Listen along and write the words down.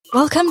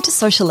Welcome to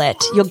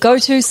Socialette, your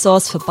go-to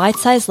source for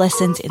bite-sized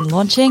lessons in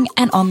launching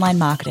and online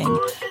marketing.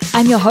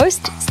 I'm your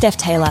host, Steph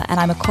Taylor, and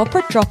I'm a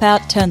corporate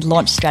dropout turned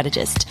launch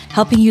strategist,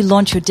 helping you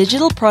launch your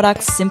digital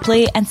products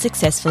simply and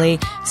successfully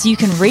so you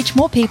can reach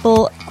more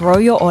people, grow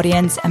your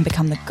audience, and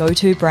become the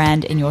go-to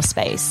brand in your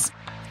space.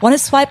 Want to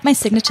swipe my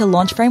signature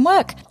launch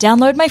framework?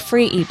 Download my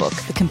free ebook,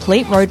 The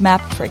Complete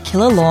Roadmap for a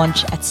Killer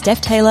Launch at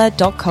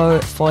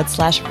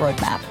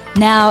stephtaylor.co/roadmap.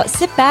 Now,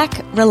 sit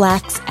back,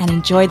 relax, and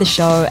enjoy the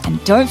show.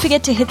 And don't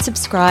forget to hit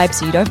subscribe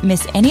so you don't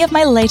miss any of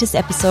my latest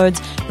episodes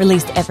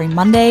released every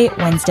Monday,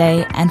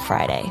 Wednesday, and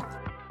Friday.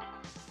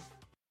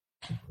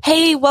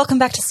 Hey, welcome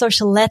back to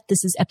Socialette.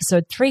 This is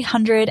episode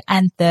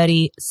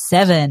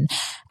 337.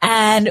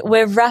 And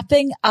we're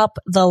wrapping up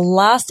the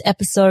last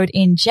episode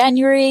in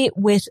January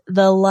with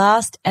the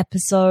last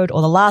episode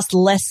or the last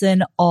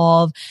lesson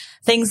of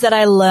things that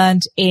I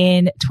learned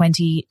in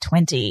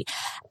 2020.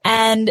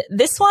 And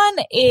this one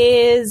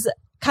is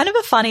kind of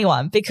a funny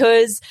one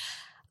because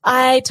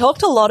I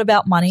talked a lot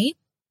about money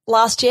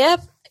last year.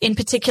 In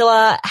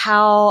particular,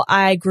 how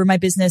I grew my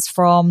business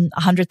from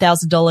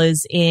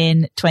 $100,000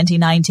 in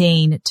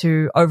 2019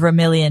 to over $1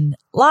 million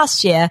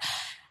last year.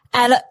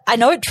 And I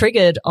know it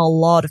triggered a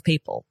lot of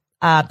people.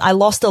 I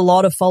lost a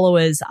lot of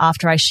followers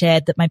after I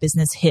shared that my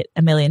business hit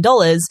 $1 million.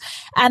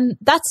 And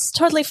that's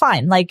totally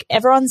fine. Like,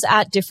 everyone's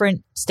at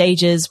different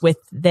stages with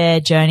their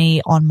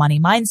journey on money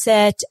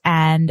mindset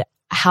and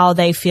how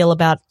they feel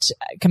about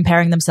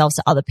comparing themselves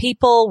to other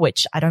people,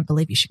 which I don't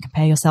believe you should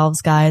compare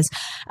yourselves, guys,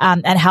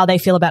 and how they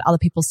feel about other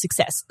people's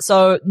success.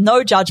 So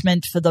no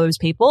judgment for those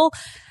people.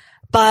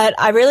 But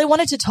I really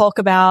wanted to talk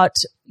about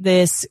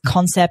this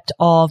concept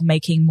of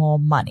making more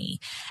money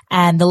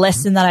and the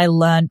lesson that I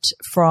learned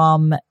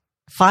from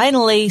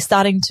finally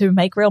starting to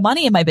make real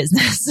money in my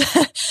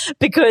business.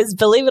 Because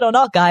believe it or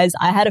not, guys,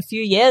 I had a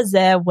few years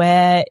there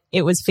where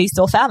it was feast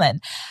or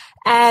famine.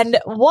 And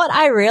what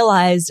I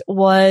realized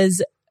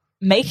was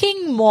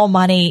making more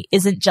money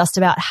isn't just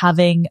about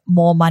having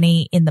more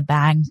money in the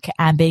bank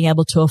and being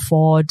able to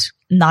afford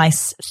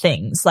nice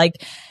things.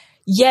 Like,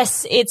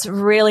 yes, it's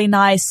really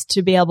nice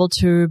to be able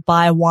to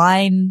buy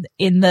wine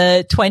in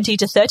the $20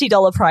 to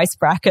 $30 price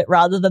bracket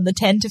rather than the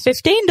 $10 to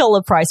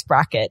 $15 price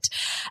bracket.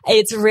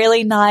 It's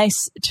really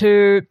nice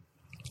to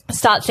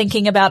start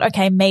thinking about,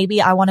 okay,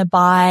 maybe I want to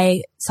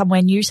buy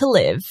somewhere new to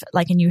live,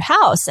 like a new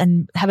house,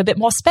 and have a bit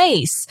more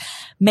space.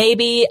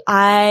 Maybe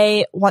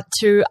I want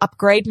to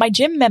upgrade my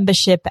gym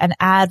membership and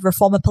add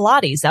Reformer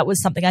Pilates. That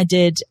was something I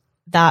did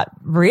that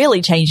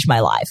really changed my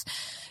life.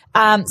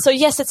 So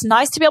yes, it's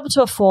nice to be able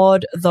to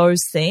afford those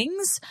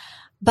things,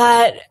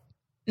 but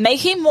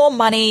making more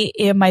money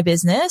in my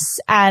business,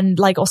 and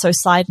like, also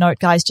side note,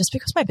 guys, just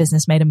because my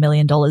business made $1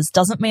 million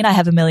doesn't mean I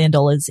have $1 million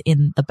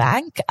in the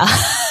bank.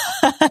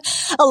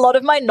 A lot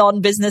of my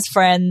non-business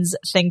friends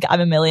think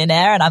I'm a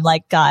millionaire, and I'm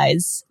like,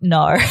 guys,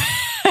 no.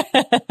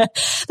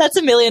 That's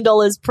 $1 million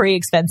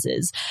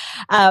pre-expenses.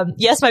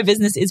 Yes, my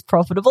business is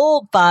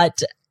profitable,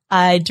 but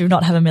I do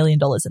not have $1 million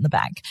in the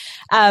bank.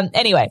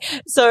 Anyway,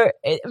 so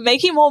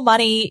making more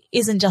money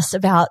isn't just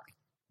about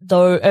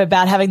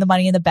having the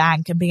money in the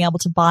bank and being able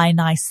to buy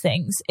nice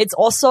things. It's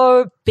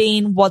also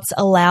been what's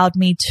allowed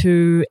me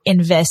to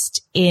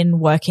invest in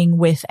working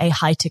with a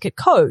high ticket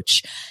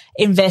coach,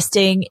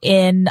 investing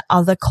in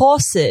other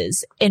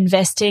courses,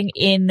 investing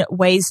in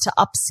ways to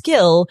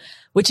upskill,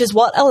 which is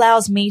what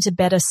allows me to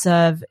better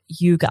serve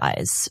you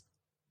guys.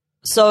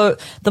 So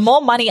the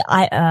more money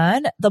I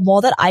earn, the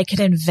more that I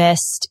can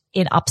invest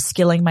in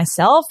upskilling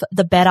myself,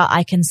 the better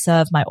I can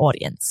serve my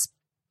audience.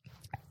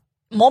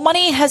 More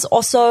money has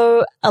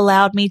also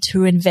allowed me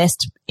to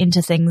invest into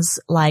things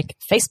like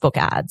Facebook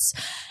ads.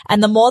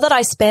 And the more that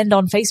I spend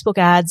on Facebook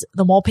ads,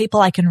 the more people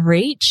I can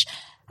reach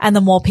and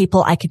the more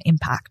people I can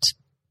impact.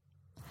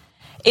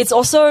 It's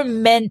also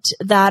meant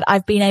that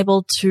I've been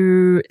able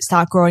to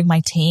start growing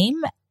my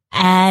team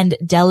and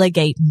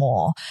delegate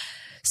more.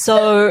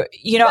 So,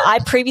 I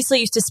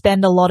previously used to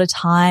spend a lot of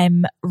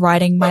time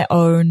writing my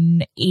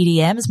own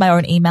EDMs, my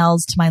own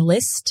emails to my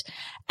list.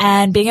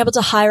 And being able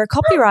to hire a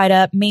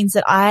copywriter means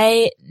that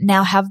I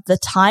now have the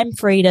time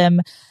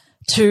freedom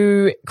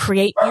to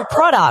create new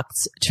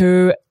products,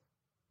 to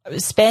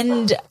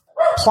spend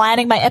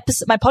planning my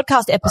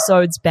podcast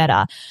episodes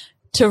better,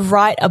 to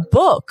write a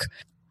book.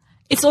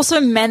 It's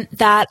also meant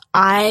that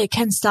I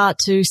can start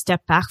to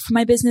step back from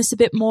my business a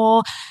bit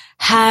more,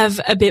 have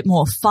a bit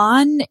more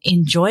fun,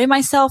 enjoy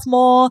myself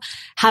more,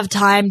 have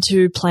time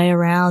to play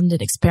around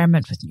and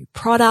experiment with new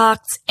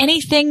products,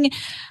 anything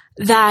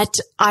that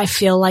I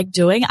feel like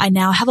doing. I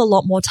now have a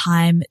lot more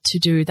time to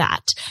do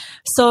that.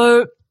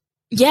 So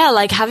yeah,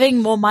 like,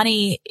 having more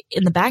money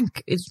in the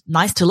bank is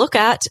nice to look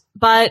at,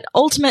 but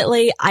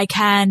ultimately I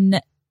can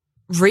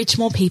reach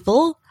more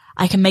people.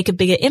 I can make a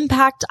bigger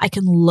impact. I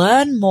can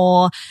learn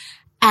more,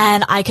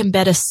 and I can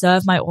better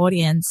serve my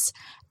audience.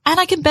 And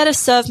I can better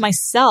serve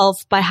myself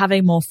by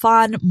having more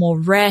fun, more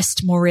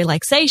rest, more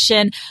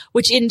relaxation,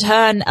 which in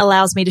turn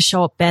allows me to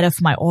show up better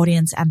for my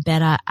audience and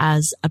better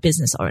as a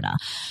business owner.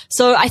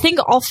 So I think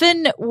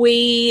often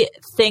we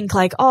think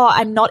like, oh,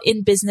 I'm not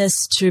in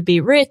business to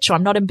be rich, or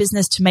I'm not in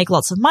business to make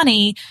lots of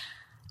money.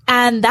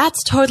 And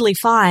that's totally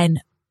fine.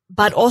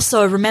 But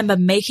also remember,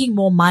 making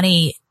more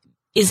money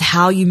is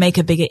how you make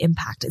a bigger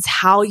impact. It's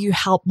how you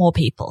help more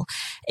people.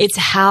 It's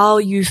how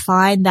you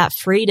find that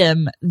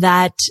freedom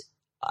that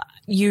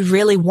you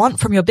really want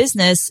from your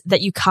business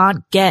that you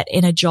can't get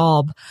in a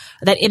job,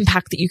 that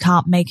impact that you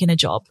can't make in a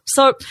job.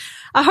 So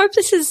I hope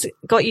this has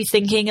got you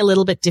thinking a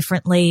little bit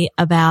differently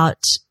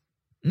about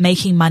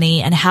making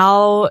money and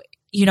how,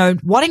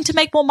 wanting to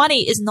make more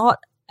money is not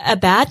a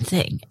bad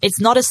thing.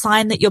 It's not a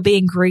sign that you're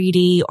being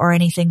greedy or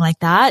anything like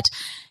that.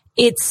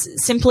 It's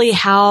simply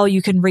how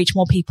you can reach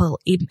more people,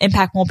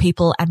 impact more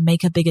people, and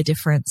make a bigger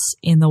difference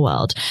in the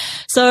world.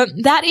 So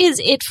that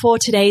is it for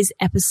today's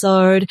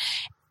episode.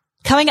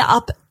 Coming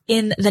up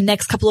in the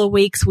next couple of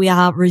weeks, we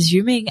are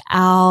resuming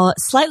our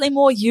slightly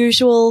more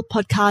usual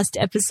podcast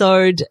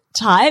episode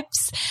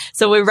types.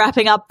 So we're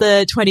wrapping up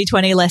the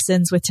 2020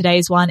 lessons with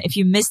today's one. If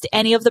you missed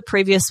any of the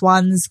previous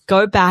ones,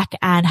 go back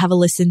and have a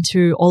listen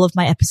to all of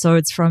my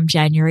episodes from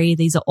January.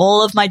 These are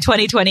all of my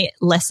 2020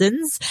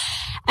 lessons.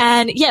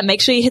 And yeah,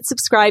 make sure you hit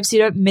subscribe so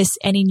you don't miss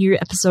any new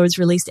episodes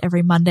released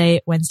every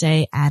Monday,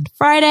 Wednesday, and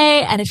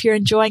Friday. And if you're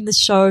enjoying the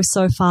show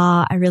so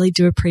far, I really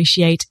do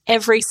appreciate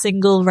every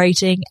single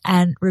rating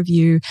and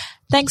review.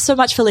 Thanks so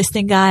much for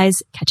listening,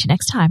 guys. Catch you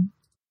next time.